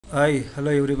Hi,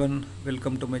 hello everyone.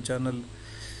 Welcome to my channel.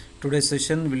 Today's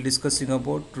session will discussing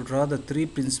about to draw the three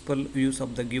principal views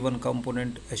of the given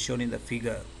component as shown in the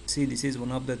figure. See, this is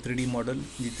one of the 3D model.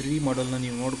 The 3D model na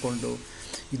ನೀವು ನೋಡಿಕೊಂಡು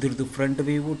ಇದ್ರದ್ದು front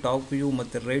view, top view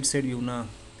ಮತ್ತು right side ವ್ಯೂನ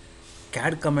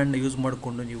CAD ಕಮಾಂಡ್ನ use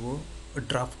ಮಾಡಿಕೊಂಡು ನೀವು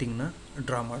ಡ್ರಾಫ್ಟಿಂಗ್ನ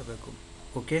draw ಮಾಡಬೇಕು.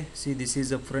 Okay, see this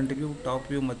is a front view, top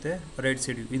view ಮತ್ತು right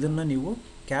side view. ಇದನ್ನು ನೀವು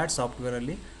ಕ್ಯಾಡ್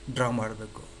ಸಾಫ್ಟ್ವೇರಲ್ಲಿ ಡ್ರಾ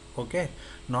ಮಾಡಬೇಕು. Okay,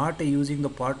 not using the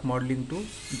part modeling to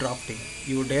drafting.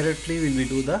 You directly will be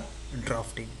do the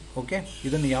drafting. Okay,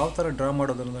 ಇದನ್ನು ಯಾವ ಥರ draw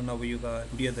ಮಾಡೋದನ್ನು ನಾವು ಈಗ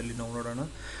ವಿಡಿಯೋದಲ್ಲಿ ನಾವು ನೋಡೋಣ.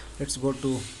 Let's go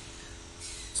to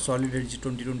solid edge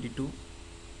 2022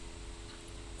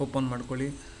 open ಮಾಡ್ಕೊಳ್ಳಿ.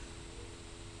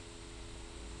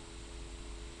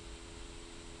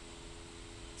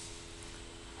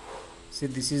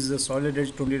 See this is solid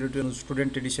edge 2022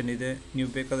 student edition ಇದೆ.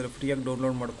 ನೀವು ಬೇಕಾದರೆ ಫ್ರೀಯಾಗಿ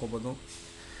ಡೌನ್ಲೋಡ್ ಮಾಡ್ಕೋಬೋದು.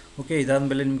 ಓಕೆ,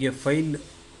 ಇದಾದಮೇಲೆ ನಿಮಗೆ ಫೈಲ್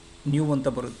ನ್ಯೂ ಅಂತ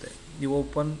ಬರುತ್ತೆ. ನೀವು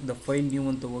ಓಪನ್ ದ ಫೈಲ್ ನ್ಯೂ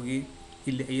ಅಂತ ಹೋಗಿ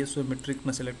ಇಲ್ಲಿ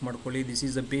ಐಸೋಮೆಟ್ರಿಕ್ನ ಸೆಲೆಕ್ಟ್ ಮಾಡ್ಕೊಳ್ಳಿ. This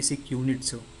is the basic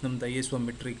units ನಮ್ಮದು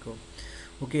ಐಸೋಮೆಟ್ರಿಕ್ಕು.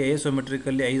 ಓಕೆ,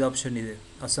 ಐಸೋಮೆಟ್ರಿಕಲ್ಲಿ 5 ಆಪ್ಷನ್ ಇದೆ.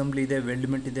 ಅಸೆಂಬ್ಲಿ ಇದೆ,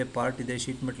 ವೆಲ್ಡ್ಮೆಂಟ್ ಇದೆ, ಪಾರ್ಟ್ ಇದೆ,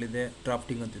 ಶೀಟ್ ಮೆಟಲ್ ಇದೆ,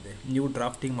 ಡ್ರಾಫ್ಟಿಂಗ್ ಅಂತಿದೆ. ನೀವು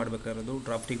ಡ್ರಾಫ್ಟಿಂಗ್ ಮಾಡಬೇಕಾಗಿರೋದು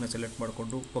ಡ್ರಾಫ್ಟಿಂಗ್ನ ಸೆಲೆಕ್ಟ್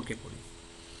ಮಾಡಿಕೊಂಡು ಓಕೆ ಕೊಡಿ.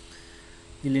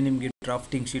 ಇಲ್ಲಿ ನಿಮಗೆ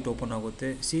ಡ್ರಾಫ್ಟಿಂಗ್ ಶೀಟ್ ಓಪನ್ ಆಗುತ್ತೆ.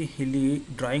 ಇಲ್ಲಿ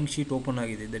ಡ್ರಾಯಿಂಗ್ ಶೀಟ್ ಓಪನ್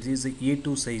ಆಗಿದೆ. That is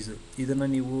A2 size. ಇದನ್ನು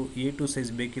ನೀವು A2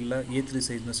 ಸೈಜ್ ಬೇಕಿಲ್ಲ, A3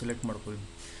 ಸೈಜ್ನ ಸೆಲೆಕ್ಟ್ ಮಾಡ್ಕೊಳ್ಳಿ.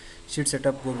 ಶೀಟ್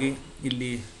ಸೆಟಪ್ಗೆ ಹೋಗಿ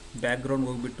ಇಲ್ಲಿ ಬ್ಯಾಕ್ಗ್ರೌಂಡ್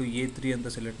ಹೋಗಿಬಿಟ್ಟು A3 ಅಂತ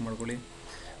ಸೆಲೆಕ್ಟ್ ಮಾಡ್ಕೊಳ್ಳಿ.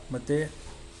 ಮತ್ತು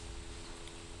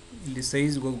ಇಲ್ಲಿ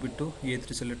ಸೈಜ್ಗೆ ಹೋಗಿಬಿಟ್ಟು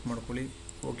A3 ಸೆಲೆಕ್ಟ್ ಮಾಡ್ಕೊಳ್ಳಿ,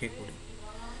 ಓಕೆ ಕೊಡಿ.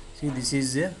 This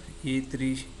is A3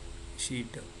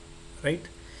 sheet, right.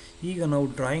 ಈಗ ನಾವು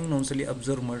ಡ್ರಾಯಿಂಗ್ನ ಒಂದ್ಸಲಿ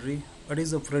ಅಬ್ಸರ್ವ್ ಮಾಡಿರಿ. What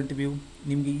is the front view?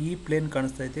 ನಿಮಗೆ ಈ ಪ್ಲೇನ್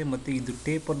ಕಾಣಿಸ್ತಾ ಇದೆ ಮತ್ತು ಇದು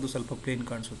ಟೇಪರ್ದು ಸ್ವಲ್ಪ ಪ್ಲೇನ್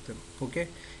ಕಾಣಿಸುತ್ತೆ. ಓಕೆ,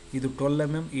 ಇದು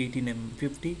 12 mm, 18 mm,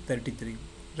 50, 33,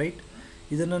 ರೈಟ್.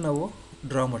 ಇದನ್ನು ನಾವು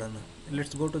ಡ್ರಾ ಮಾಡೋಣ.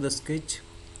 Let's go to the sketch,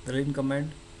 the line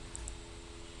command,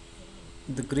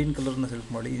 ಇದು ಗ್ರೀನ್ ಕಲರ್ನ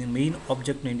ಸೆಲೆಕ್ಟ್ ಮಾಡಿ. ಇದು ಮೇಯ್ನ್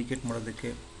ಆಬ್ಜೆಕ್ಟ್ನ ಇಂಡಿಕೇಟ್ ಮಾಡೋದಕ್ಕೆ.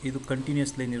 ಇದು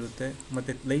ಕಂಟಿನ್ಯೂಸ್ ಲೈನ್ ಇರುತ್ತೆ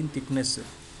ಮತ್ತು ಲೈನ್ ಥಿಕ್ನೆಸ್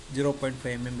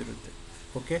 0.5 mm ಇರುತ್ತೆ.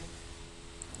 Okay,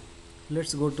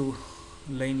 let's go to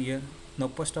line year.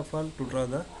 ನಾವು first of all to draw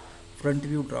the front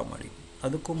view draw ಮಾಡಿ.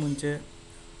 ಅದಕ್ಕೂ ಮುಂಚೆ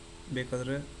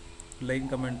ಬೇಕಾದರೆ ಲೈನ್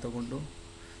ಕಮೆಂಟ್ ತೊಗೊಂಡು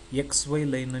XY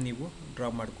ಲೈನ್ನ ನೀವು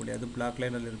ಡ್ರಾ ಮಾಡ್ಕೊಳ್ಳಿ. ಅದು ಬ್ಲ್ಯಾಕ್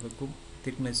ಲೈನಲ್ಲಿ ಇರಬೇಕು.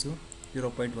 ಥಿಕ್ನೆಸ್ಸು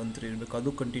 0.13 ಇರಬೇಕು. ಅದು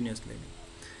ಕಂಟಿನ್ಯೂಸ್ ಲೈನ್.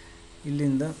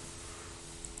 ಇಲ್ಲಿಂದ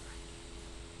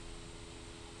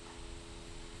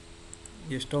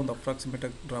ಎಷ್ಟೋ ಒಂದು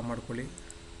ಅಪ್ರಾಕ್ಸಿಮೇಟಾಗಿ ಡ್ರಾ ಮಾಡ್ಕೊಳ್ಳಿ.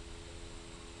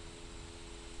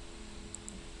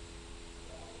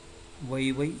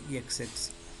 YYXX.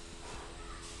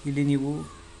 ಇಲ್ಲಿ ನೀವು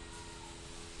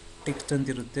ಟೆಕ್ಸ್ಟ್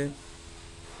ಅಂತಿರುತ್ತೆ,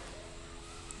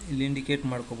 ಇಲ್ಲಿ ಇಂಡಿಕೇಟ್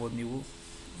ಮಾಡ್ಕೋಬೋದು ನೀವು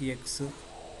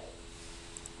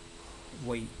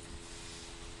XY.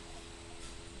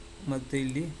 ಮತ್ತು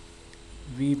ಇಲ್ಲಿ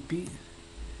VP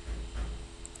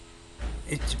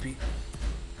HP.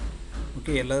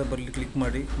 ಓಕೆ, ಎಲ್ಲ ಬರಲಿ ಕ್ಲಿಕ್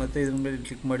ಮಾಡಿ. ಮತ್ತು ಇದ್ರ ಮೇಲೆ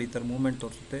ಕ್ಲಿಕ್ ಮಾಡಿ. ಈ ಥರ ಮೂವ್ಮೆಂಟ್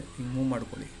ತೋರಿಸುತ್ತೆ. ಹಿಂಗೆ ಮೂವ್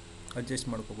ಮಾಡ್ಕೊಳ್ಳಿ, ಅಡ್ಜಸ್ಟ್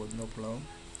ಮಾಡ್ಕೋಬೋದು, no problem.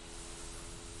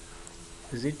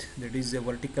 That is A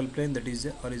vertical plane, that is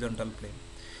A horizontal plane.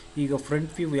 ಈಗ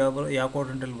ಫ್ರಂಟ್ ವ್ಯೂ ಯಾವ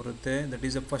ಕ್ವಾಡ್ರಂಟಲ್ಲಿ ಬರುತ್ತೆ? That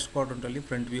is A first ಕ್ವಾಡ್ರಂಟಲ್ಲಿ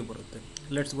front view ಬರುತ್ತೆ.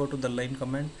 Let's go to the line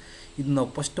command. ಇದು ನಾವು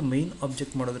ಫಸ್ಟ್ ಮೈನ್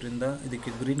ಆಬ್ಜೆಕ್ಟ್ ಮಾಡೋದ್ರಿಂದ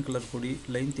ಇದಕ್ಕೆ ಗ್ರೀನ್ ಕಲರ್ ಕೊಡಿ.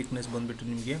 Line thickness ಬಂದುಬಿಟ್ಟು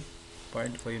ನಿಮಗೆ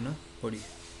 0.5ನ ಕೊಡಿ.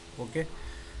 ಓಕೆ,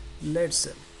 ಲೆಟ್ಸ್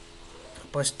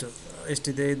ಫಸ್ಟ್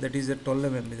ಎಷ್ಟಿದೆ? ದಟ್ ಈಸ್ 12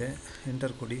 mm ಇದೆ.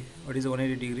 ಎಂಟರ್ ಕೊಡಿ. What is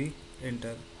 180 degree?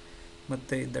 ಎಂಟರ್.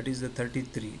 ಮತ್ತು that is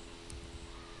 33,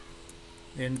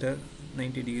 enter.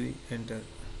 90 degree, enter.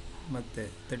 ಮತ್ತು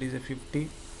ದಟ್ ಈಸ್ 50,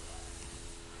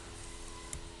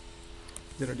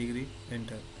 0 ಡಿಗ್ರಿ,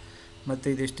 ಎಂಟರ್. ಮತ್ತು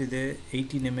ಇದೆಷ್ಟಿದೆ?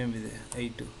 18 mm ಇದೆ.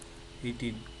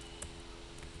 18.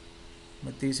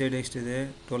 ಮತ್ತು ಈ ಸೈಡ್ ಎಷ್ಟಿದೆ?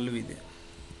 12 ಇದೆ.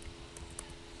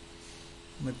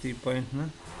 ಮತ್ತು ಈ ಪಾಯಿಂಟ್ನ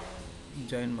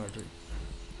ಜಾಯಿನ್ ಮಾಡಿರಿ.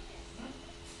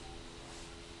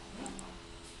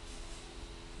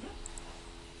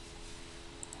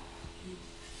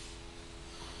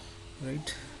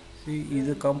 ರೈಟ್.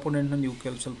 ಇದು ಕಾಂಪೋನೆಂಟ್ನ ನೀವು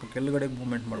ಸ್ವಲ್ಪ ಕೆಳಗಡೆ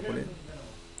ಮೂವ್ಮೆಂಟ್ ಮಾಡ್ಕೊಳ್ಳಿ.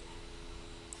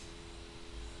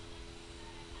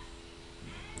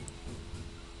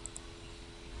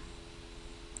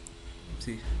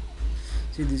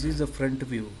 See this is the front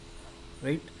view,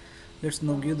 right? Let's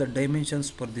now give the dimensions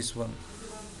for this one.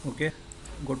 Okay,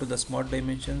 go to the smart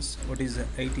dimensions. What is the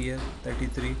height here?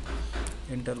 33,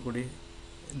 enter kodi.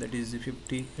 That is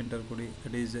 50, enter kodi.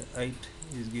 That is the height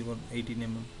is given 18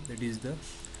 mm. That is the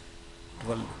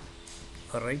 12.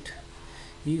 Alright,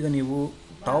 ಈಗ ನೀವು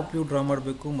top view draw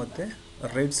ಮಾಡಬೇಕು ಮತ್ತು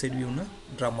right side ವ್ಯೂನ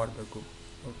draw ಮಾಡಬೇಕು.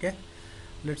 Okay,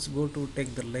 let's go to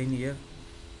take the line year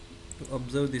to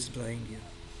observe this drawing year.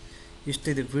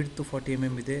 ಎಷ್ಟಿದೆ? Width 40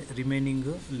 mm ಇದೆ. Remaining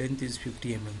length is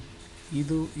 50 mm.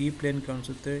 ಇದು ಈ plane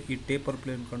ಕಾಣಿಸುತ್ತೆ, ಈ ಟೇಪರ್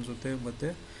ಪ್ಲೇನ್ ಕಾಣಿಸುತ್ತೆ, ಮತ್ತು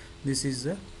this is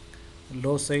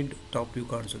low side top view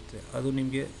ಕಾಣಿಸುತ್ತೆ. ಅದು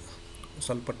ನಿಮಗೆ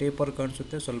ಸ್ವಲ್ಪ ಟೇಪರ್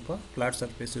ಕಾಣಿಸುತ್ತೆ, ಸ್ವಲ್ಪ ಫ್ಲಾಟ್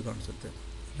ಸರ್ಫೇಸು ಕಾಣಿಸುತ್ತೆ,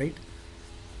 ರೈಟ್.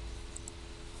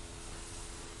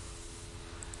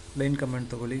 ಲೈನ್ ಕಮೆಂಟ್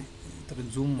ತೊಗೊಳ್ಳಿ, ಈ ಥರ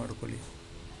ಝೂಮ್ ಮಾಡ್ಕೊಳ್ಳಿ.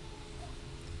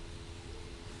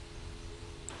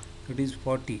 ಇಟ್ ಈಸ್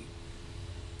 40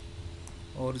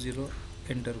 ಓವರ್ 0,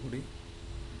 ಎಂಟರ್ ಕೊಡಿ.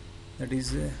 ದಟ್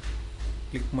ಈಸ್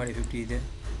ಕ್ಲಿಕ್ ಮಾಡಿ 50 ಇದೆ,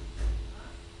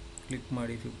 ಕ್ಲಿಕ್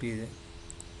ಮಾಡಿ 50 ಇದೆ.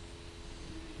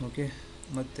 ಓಕೆ,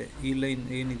 ಮತ್ತು ಈ ಲೈನ್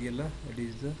ಏನಿದೆಯಲ್ಲ that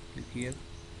is the click here,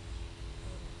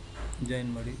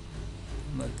 join ಮಾಡಿ.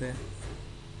 ಮತ್ತು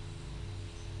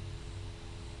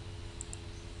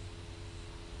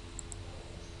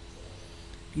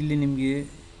ಇಲ್ಲಿ ನಿಮಗೆ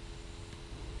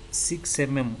 6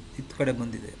 mm ಇತ್ತ ಕಡೆ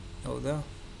ಬಂದಿದೆ, ಹೌದಾ?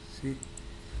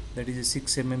 ದಟ್ ಈಸ್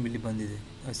 6 mm ಇಲ್ಲಿ ಬಂದಿದೆ.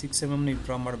 ಆ 6 mm ನೀವು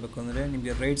ಡ್ರಾ ಮಾಡಬೇಕು ಅಂದರೆ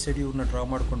ನಿಮಗೆ ರೈಟ್ ಸೈಡ್ ಇವ್ರನ್ನ ಡ್ರಾ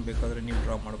ಮಾಡ್ಕೊಂಡು ಬೇಕಾದರೆ ನೀವು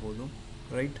ಡ್ರಾ ಮಾಡ್ಬೋದು,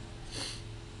 ರೈಟ್.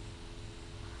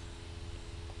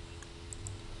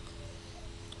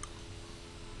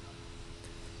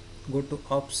 Go to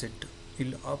offset.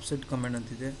 ಇಲ್ಲಿ ಆಫ್ಸೆಟ್ ಕಮೆಂಟ್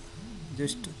ಅಂತಿದೆ,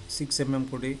 ಜಸ್ಟ್ 6 mm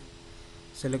ಕೊಡಿ,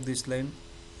 select this line,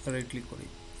 right click ಕೊಡಿ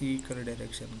ಈ ಕಡೆ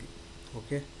ಡೈರೆಕ್ಷನ್ಗೆ.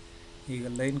 ಓಕೆ, ಈಗ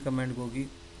ಲೈನ್ ಕಮೆಂಟ್ಗೆ ಹೋಗಿ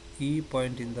ಈ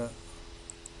ಪಾಯಿಂಟಿಂದ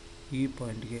ಈ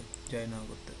ಪಾಯಿಂಟ್ಗೆ ಜಾಯ್ನ್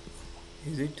ಆಗುತ್ತೆ.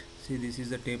 Is it? See this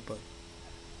is the taper.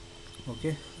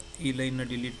 Okay, ಈ ಲೈನ್ನ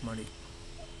ಡಿಲೀಟ್ ಮಾಡಿ.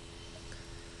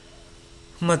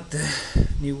 ಮತ್ತು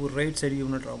ನೀವು ರೈಟ್ ಸೈಡ್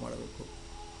ಇವನ್ನ ಡ್ರಾ ಮಾಡಬೇಕು.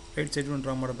 ರೈಟ್ ಸೈಡ್ ಇವನ್ನ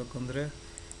ಡ್ರಾ ಮಾಡಬೇಕು ಅಂದರೆ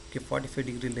 45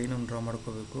 ಡಿಗ್ರಿ ಲೈನನ್ನು ಡ್ರಾ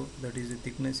ಮಾಡ್ಕೋಬೇಕು. That is the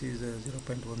thickness is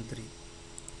 0.13.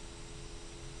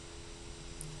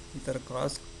 ಈ ಥರ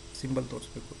ಕ್ರಾಸ್ ಸಿಂಬಲ್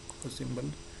ತೋರಿಸ್ಬೇಕು, ಸಿಂಬಲ್.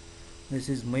 This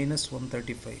is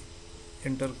 -135.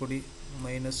 ಎಂಟರ್ ಕೊಡಿ,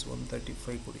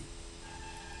 -135 ಕೊಡಿ,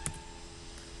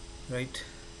 ರೈಟ್,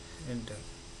 ಎಂಟರ್.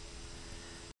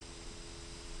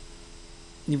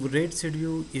 ನೀವು ರೈಟ್ ಸೈಡ್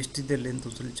ವ್ಯೂ ಎಷ್ಟಿದೆ ಲೆಂತ್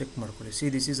ಒಂದ್ಸಲಿ ಚೆಕ್ ಮಾಡ್ಕೊಳ್ಳಿ. See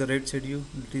this is a right side view,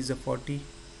 that is a 40,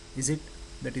 is it?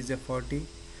 That is a 40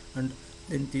 and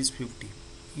length is 50.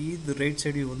 ಇದು right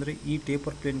side view ಅಂದರೆ ಈ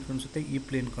taper plane ಕಾಣಿಸುತ್ತೆ, ಈ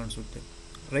ಪ್ಲೇನ್ ಕಾಣಿಸುತ್ತೆ,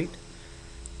 ರೈಟ್.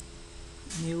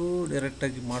 ನೀವು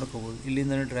ಡೈರೆಕ್ಟಾಗಿ ಮಾಡ್ಕೋಬೋದು,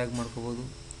 ಇಲ್ಲಿಂದನೇ ಡ್ರ್ಯಾಗ್ ಮಾಡ್ಕೋಬೋದು.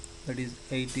 That is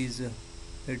 8 is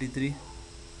 83,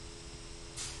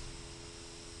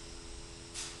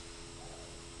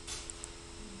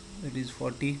 that is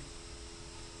 40,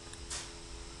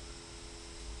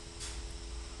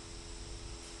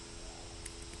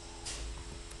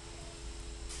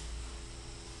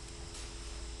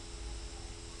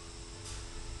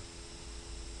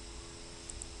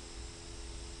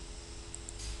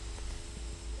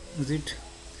 is it?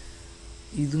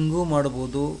 ಇದಂಗೂ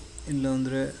ಮಾಡ್ಬೋದು,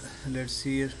 ಇಲ್ಲಾಂದರೆ ಲೆಟ್ಸ್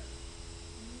ಸಿ ಹಿಯರ್.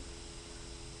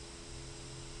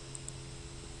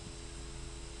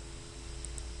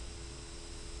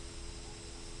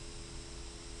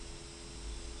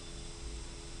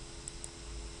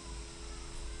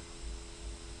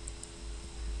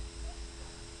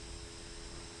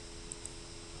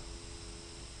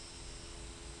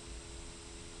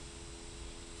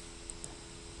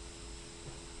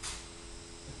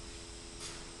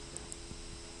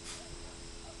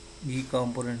 ಈ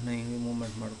ಕಾಂಪೊನೆಂಟ್ನ ಹಿಂಗೆ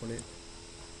ಮೂವ್ಮೆಂಟ್ ಮಾಡ್ಕೊಳ್ಳಿ,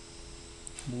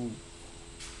 move.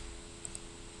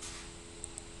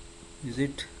 Is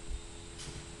it?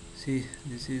 See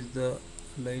this is the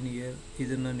line year.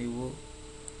 ಇದನ್ನು ನೀವು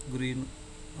ಗ್ರೀನ್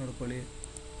ಮಾಡ್ಕೊಳ್ಳಿ,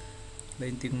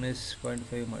 ಲೈನ್ ಥಿಕ್ನೆಸ್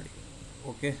 0.5 ಮಾಡಿ.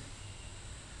 ಓಕೆ,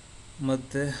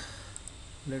 ಮತ್ತು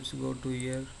let's go to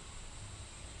year,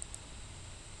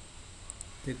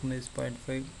 thickness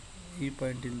 0.5. ಈ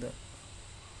ಪಾಯಿಂಟಿಂದ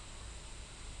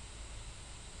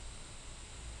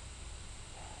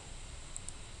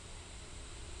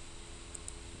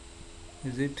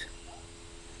ಇಸ್ ಇಟ್?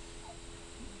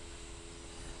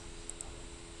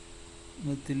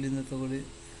 ಮತ್ತು ಇಲ್ಲಿಂದ ತಗೊಳ್ಳಿ,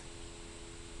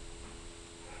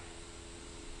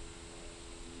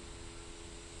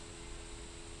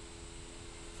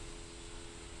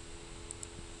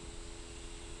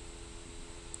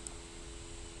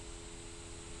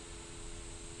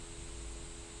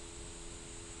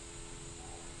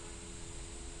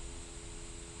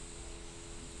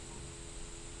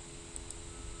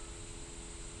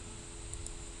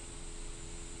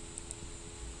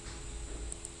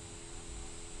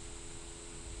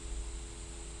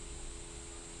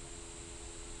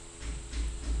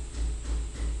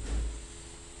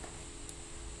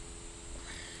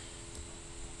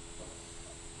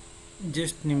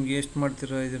 ಜಸ್ಟ್ ನಿಮ್ಗೆ ಎಷ್ಟು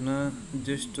ಮಾಡ್ತೀರಾ ಇದನ್ನು,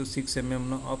 ಜಸ್ಟ್ 6 mm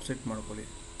ಆಫ್ಸೆಟ್ ಮಾಡ್ಕೊಳ್ಳಿ.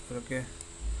 ಓಕೆ,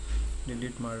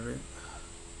 ಡಿಲೀಟ್ ಮಾಡಿರಿ.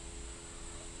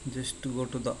 Just go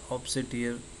to the offset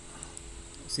year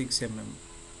 6 mm.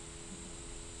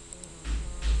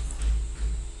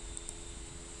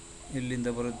 ಇಲ್ಲಿಂದ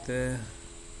ಬರುತ್ತೆ.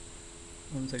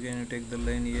 Once again you take the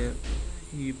line year,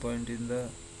 ಈ ಪಾಯಿಂಟಿಂದ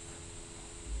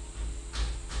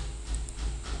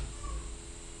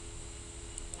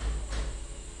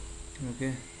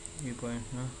ಓಕೆ ಈ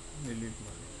ಪಾಯಿಂಟ್ನ ಡಿಲೀಟ್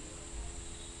ಮಾಡಿ,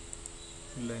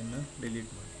 ಲೈನ್ನ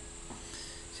ಡಿಲೀಟ್ ಮಾಡಿ.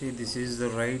 See, this is the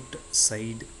right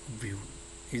side view,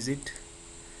 is it?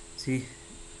 See,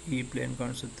 ಈ ಪ್ಲೇನ್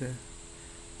ಕಾಣಿಸುತ್ತೆ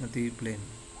ಮತ್ತು ಈ plane,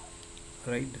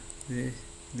 right?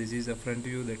 This is a front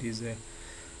view, that is a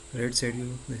right side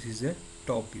view, this is a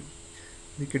top view.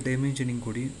 ಇದಕ್ಕೆ dimensioning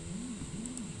ಕೊಡಿ,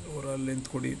 overall length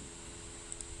ಕೊಡಿ,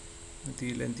 ಮತ್ತು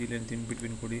ಈ length in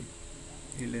between ಕೊಡಿ,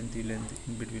 ಈ ಲೆಂತ್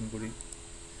ಇನ್ ಬಿಟ್ವೀನ್ ಕೊಡಿ,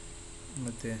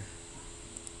 ಮತ್ತು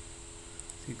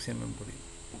 6 mm ಕೊಡಿ.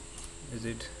 Is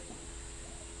it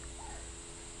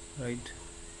right?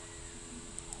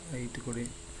 ಹೈಟ್ ಕೊಡಿ,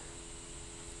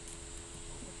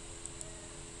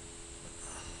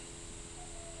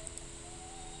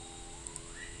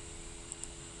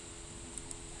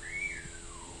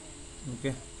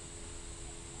 ಓಕೆ.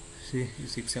 ಸಿ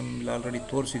 6 mm ಆಲ್ರೆಡಿ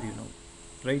ತೋರಿಸಿದ್ದೀವಿ ನಾವು,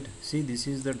 right? See this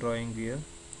is the drawing here.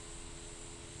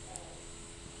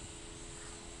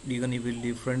 ಈಗ ನೀವು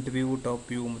ಇಲ್ಲಿ ಫ್ರಂಟ್ ವ್ಯೂ, ಟಾಪ್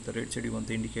ವ್ಯೂ ಮತ್ತು ರೈಟ್ ಸೈಡ್ ವ್ಯೂ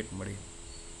ಅಂತ ಇಂಡಿಕೇಟ್ ಮಾಡಿ.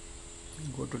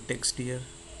 Go to text here,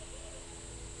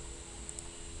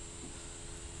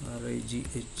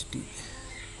 RIGHT,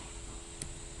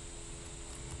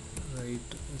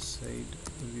 right side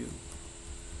view.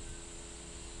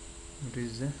 It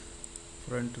is the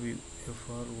front view,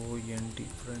 FRONT,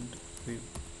 front view.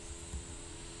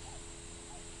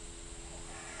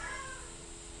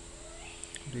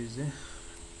 It is the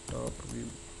top view,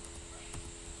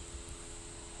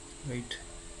 right?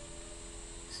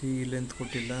 See, length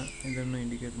ಕೊಟ್ಟಿಲ್ಲ, ಇದನ್ನು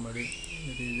indicate ಮಾಡಿ.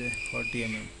 It is a 40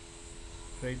 mm,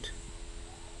 right?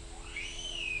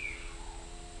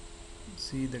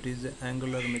 See, that is the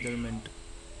angular measurement,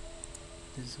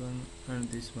 this one and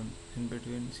this one in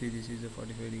between. See, this is a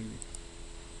 45 degree.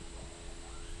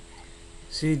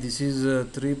 See, this is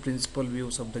three principal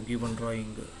views of the given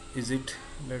drawing, is it?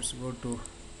 Let's go to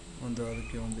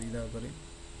ಅದಕ್ಕೆ ಒಂದು ಇದಾಗಲಿ.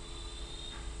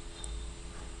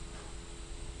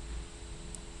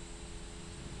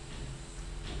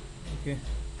 Okay,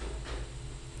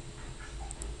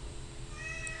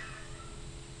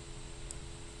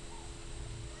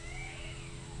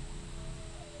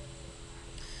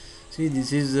 see,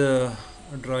 this is a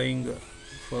drawing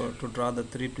to draw the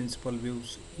three principal views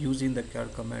using the CAD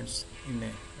commands in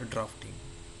a drafting.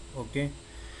 Okay,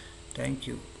 thank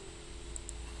you.